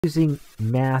using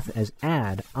math as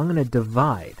add, I'm going to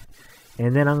divide,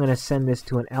 and then I'm going to send this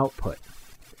to an output.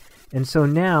 And so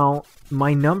now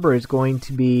my number is going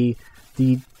to be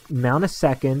the amount of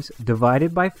seconds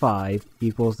divided by 5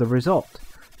 equals the result.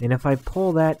 And if I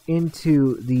pull that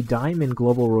into the diamond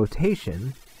global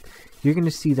rotation, you're going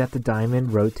to see that the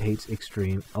diamond rotates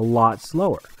a lot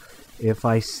slower. If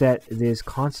I set this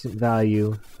constant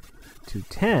value to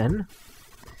 10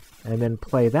 and then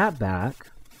play that back,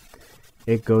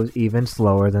 it goes even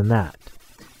slower than that.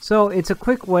 So it's a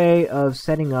quick way of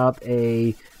setting up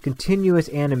a continuous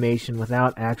animation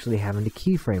without actually having to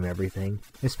keyframe everything,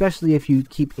 especially if you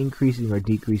keep increasing or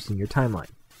decreasing your timeline.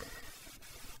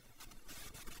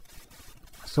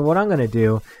 So what I'm going to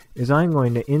do is I'm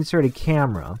going to insert a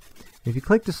camera. If you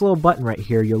click this little button right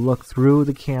here, you'll look through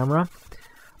the camera.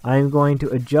 I'm going to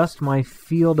adjust my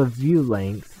field of view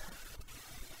length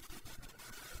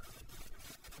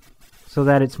so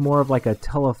that it's more of like a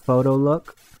telephoto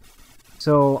look.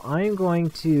 So I'm going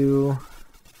to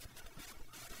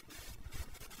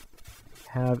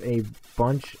have a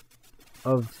bunch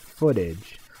of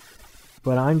footage,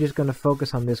 but I'm just going to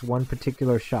focus on this one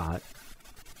particular shot.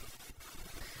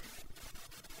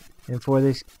 And for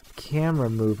this camera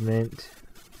movement,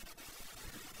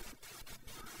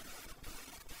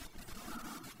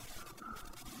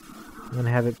 I'm going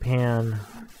to have it pan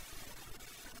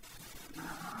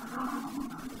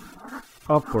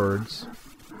upwards.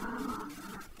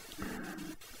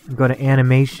 Go to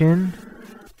animation,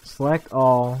 select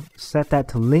all, set that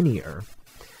to linear.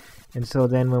 And so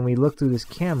then when we look through this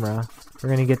camera, we're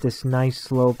going to get this nice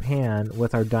slow pan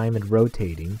with our diamond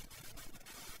rotating.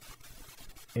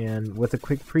 And with a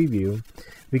quick preview,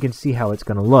 we can see how it's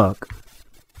going to look.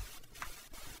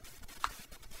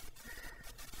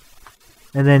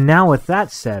 And then now with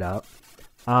that set up,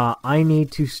 I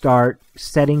need to start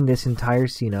setting this entire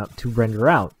scene up to render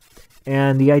out.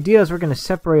 And the idea is we're going to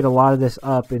separate a lot of this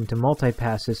up into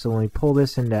multi-passes, so when we pull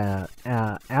this into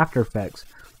After Effects,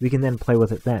 we can then play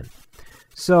with it then.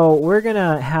 So we're going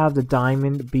to have the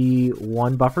diamond be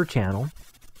one buffer channel.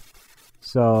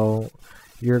 So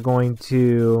you're going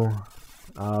to,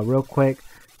 real quick,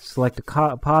 select a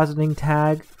compositing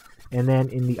tag, and then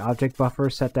in the object buffer,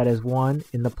 set that as 1.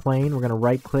 In the plane, we're going to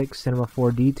right-click Cinema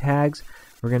 4D tags.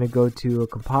 We're going to go to a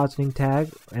compositing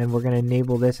tag, and we're going to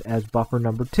enable this as buffer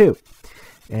number 2.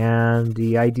 And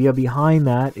the idea behind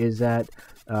that is that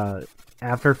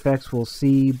After Effects will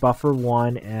see buffer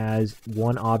 1 as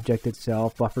one object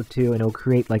itself, buffer 2, and it'll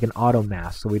create like an auto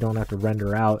mask, so we don't have to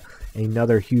render out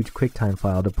another huge QuickTime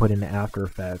file to put into After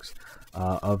Effects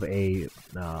of a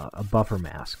buffer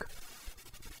mask.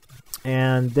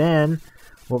 And then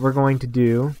what we're going to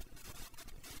do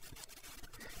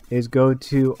is go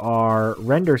to our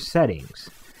render settings,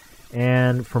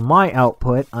 and for my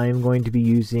output I'm going to be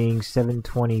using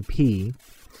 720p,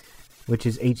 which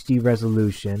is HD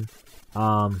resolution.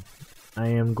 I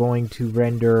am going to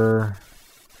render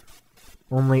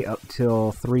only up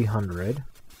till 300,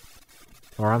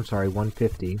 or I'm sorry,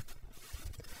 150.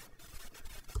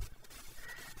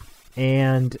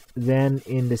 And then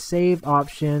in the save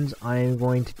options, I'm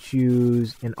going to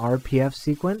choose an RPF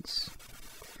sequence.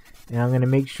 And I'm going to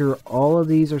make sure all of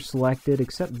these are selected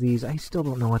except these. I still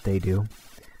don't know what they do.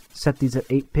 Set these at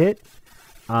 8-bit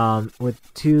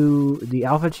with the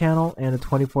alpha channel and a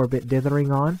 24-bit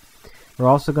dithering on. We're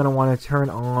also going to want to turn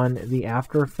on the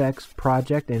After Effects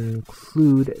project and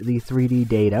include the 3D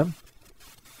data.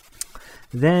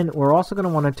 Then we're also going to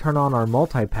want to turn on our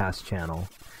multipass channel.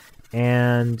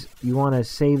 And you want to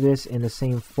save this in the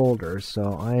same folder.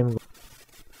 So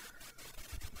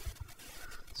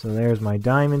there's my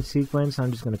diamond sequence.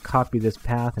 I'm just going to copy this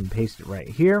path and paste it right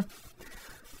here.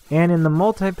 And in the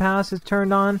multipass is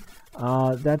turned on.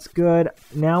 That's good.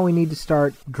 Now we need to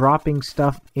start dropping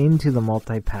stuff into the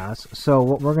multipass. So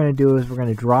what we're going to do is we're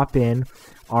going to drop in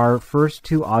our first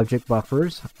 2 object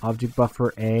buffers, object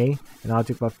buffer A and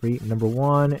object buffer B, number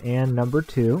 1 and number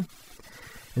 2.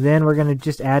 And then we're going to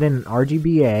just add in an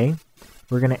RGBA.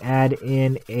 We're going to add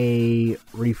in a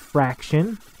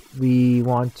refraction. We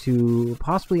want to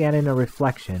possibly add in a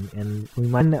reflection, and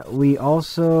we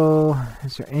also,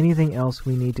 is there anything else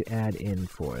we need to add in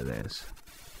for this?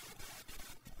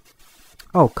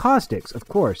 Oh, caustics, of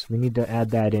course, we need to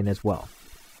add that in as well.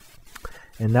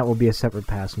 And that will be a separate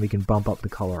pass, and we can bump up the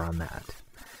color on that.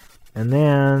 And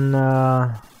then,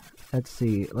 let's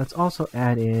see, let's also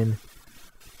add in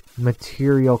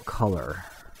material color.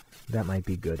 That might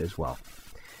be good as well.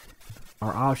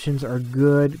 Our options are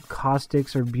good,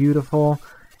 caustics are beautiful,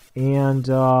 and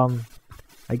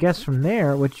I guess from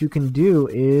there what you can do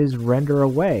is render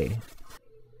away.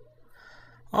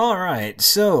 Alright,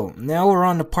 so now we're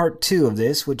on to part 2 of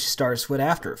this, which starts with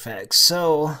After Effects.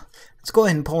 So let's go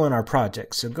ahead and pull in our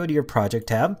project. So go to your project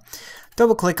tab,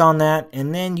 double click on that,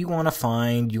 and then you want to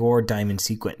find your diamond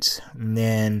sequence. And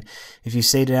then if you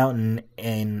saved it out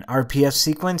in RPF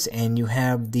sequence and you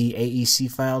have the AEC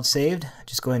file saved,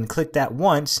 just go ahead and click that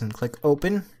once and click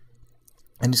open.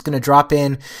 And it's going to drop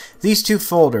in these 2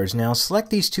 folders. Now select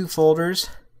these 2 folders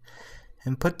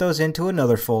and put those into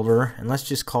another folder, and let's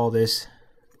just call this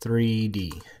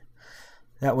 3D.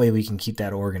 That way we can keep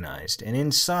that organized. And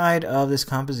inside of this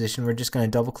composition, we're just going to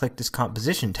double click this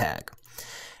composition tag.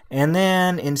 And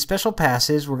then in special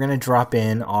passes, we're going to drop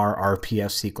in our RPF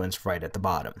sequence right at the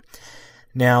bottom.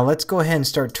 Now let's go ahead and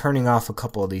start turning off a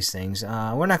couple of these things.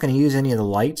 We're not going to use any of the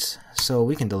lights, so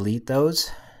we can delete those.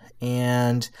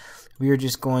 And we are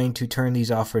just going to turn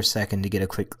these off for a second to get a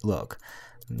quick look.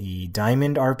 The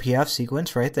diamond RPF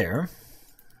sequence right there.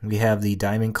 We have the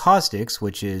diamond caustics,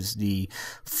 which is the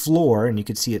floor, and you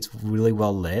can see it's really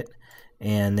well lit.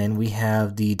 And then we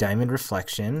have the diamond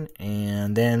reflection,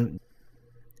 and then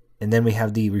we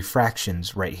have the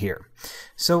refractions right here.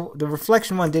 So the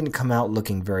reflection one didn't come out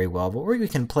looking very well, but we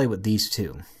can play with these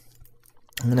two.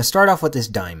 I'm going to start off with this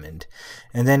diamond,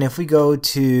 and then if we go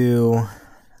to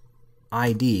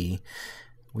ID,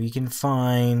 we can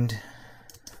find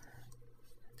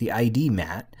the ID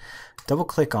mat. Double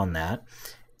click on that.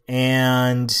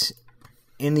 And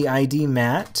in the ID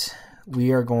mat,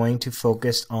 we are going to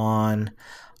focus on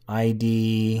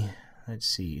ID, let's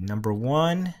see, number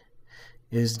 1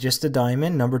 is just the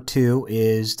diamond, number 2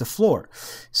 is the floor.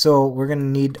 So we're going to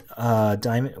need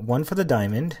diamond 1 for the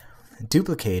diamond,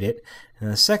 duplicate it,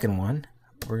 and the second one,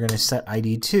 we're going to set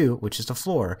ID 2, which is the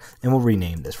floor, and we'll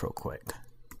rename this real quick.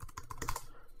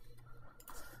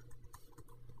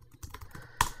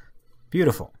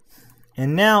 Beautiful.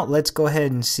 And now let's go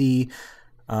ahead and see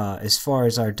as far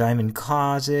as our diamond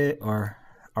causet or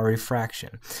our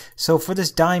refraction. So for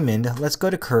this diamond, let's go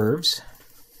to curves.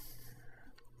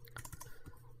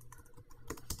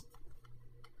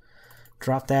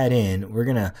 Drop that in. We're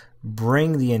going to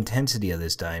bring the intensity of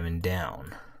this diamond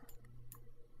down.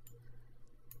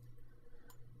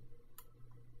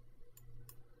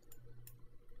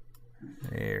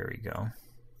 There we go.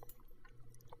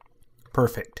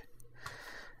 Perfect.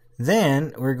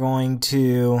 Then we're going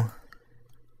to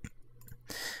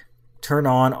turn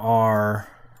on our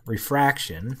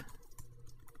refraction.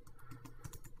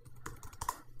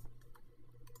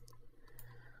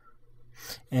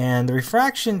 And the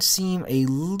refractions seem a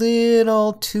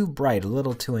little too bright, a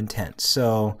little too intense.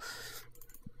 So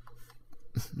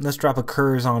let's drop a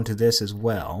curves onto this as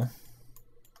well.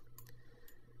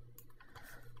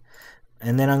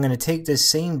 And then I'm going to take this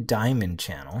same diamond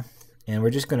channel, and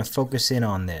we're just going to focus in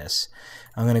on this.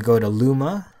 I'm going to go to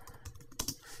Luma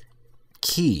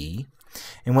Key.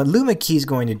 And what Luma Key is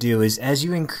going to do is, as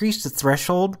you increase the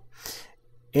threshold,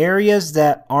 areas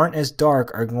that aren't as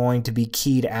dark are going to be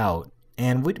keyed out.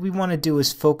 And what we want to do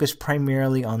is focus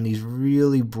primarily on these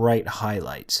really bright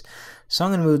highlights. So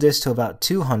I'm going to move this to about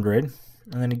 200.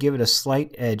 I'm going to give it a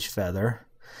slight edge feather.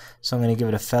 So I'm going to give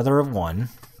it a feather of 1.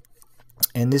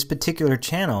 And this particular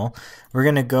channel, we're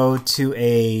going to go to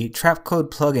a trapcode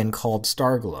plugin called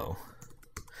Starglow.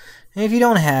 And if you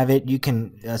don't have it, you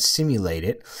can simulate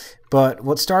it. But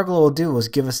what Starglow will do is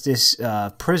give us this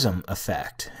prism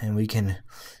effect. And we can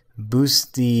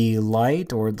boost the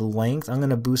light or the length. I'm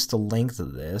going to boost the length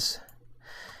of this.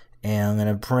 And I'm going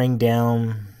to bring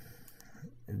down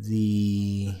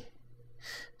the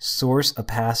source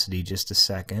opacity just a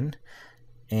second.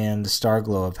 And the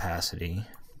Starglow opacity.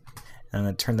 I'm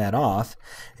going to turn that off,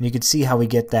 and you can see how we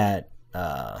get that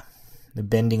the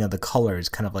bending of the colors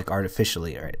kind of like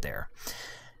artificially right there.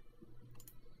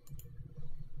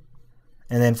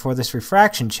 And then for this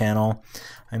refraction channel,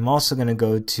 I'm also going to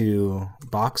go to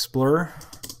box blur,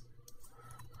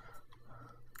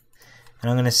 and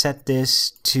I'm going to set this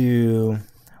to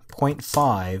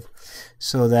 0.5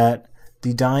 so that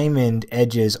the diamond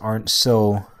edges aren't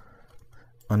so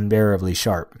unbearably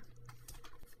sharp.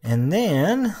 And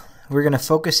then we're going to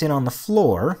focus in on the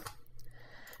floor.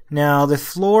 Now the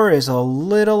floor is a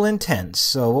little intense,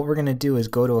 so what we're going to do is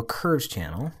go to a curves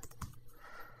channel.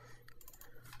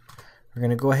 We're going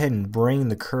to go ahead and bring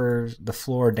the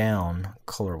floor down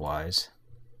color-wise.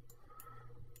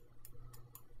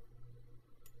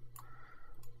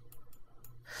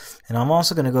 And I'm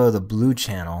also going to go to the blue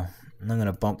channel, and I'm going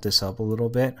to bump this up a little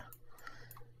bit.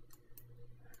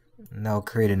 And that'll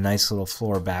create a nice little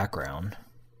floor background.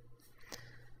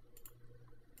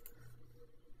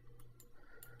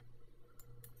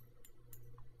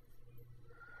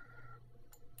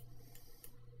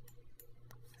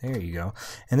 There you go.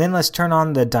 And then let's turn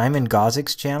on the diamond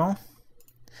caustics channel.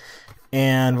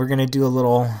 And we're going to do a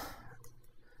little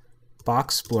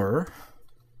box blur.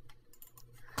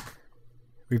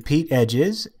 Repeat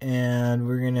edges. And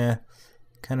we're going to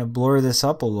kind of blur this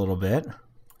up a little bit.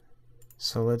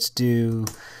 So let's do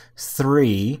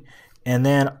 3. And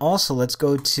then also let's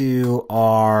go to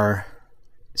our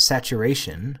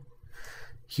saturation.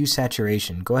 Hue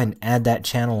saturation. Go ahead and add that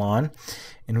channel on.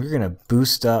 And we're going to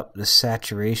boost up the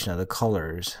saturation of the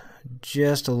colors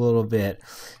just a little bit,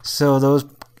 so those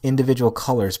individual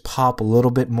colors pop a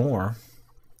little bit more.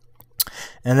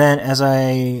 And then as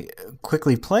I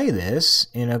quickly play this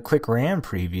in a quick RAM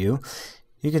preview,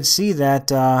 you can see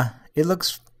that it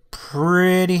looks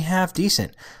pretty half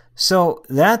decent. So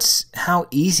that's how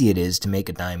easy it is to make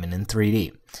a diamond in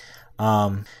 3D.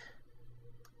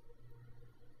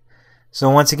 So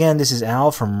once again, this is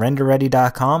Al from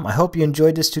Renderready.com. I hope you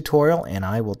enjoyed this tutorial, and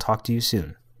I will talk to you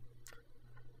soon.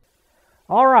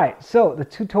 Alright, so the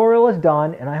tutorial is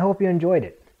done, and I hope you enjoyed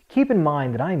it. Keep in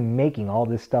mind that I'm making all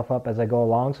this stuff up as I go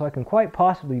along, so I can quite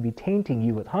possibly be tainting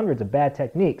you with hundreds of bad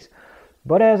techniques.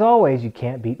 But as always, you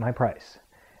can't beat my price.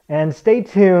 And stay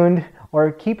tuned,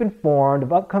 or keep informed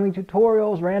of upcoming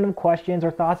tutorials, random questions,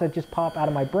 or thoughts that just pop out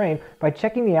of my brain by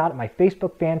checking me out at my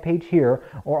Facebook fan page here,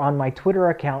 or on my Twitter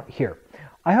account here.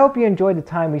 I hope you enjoyed the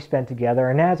time we spent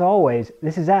together, and as always,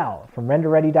 this is Al from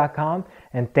Renderready.com,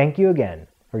 and thank you again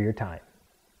for your time.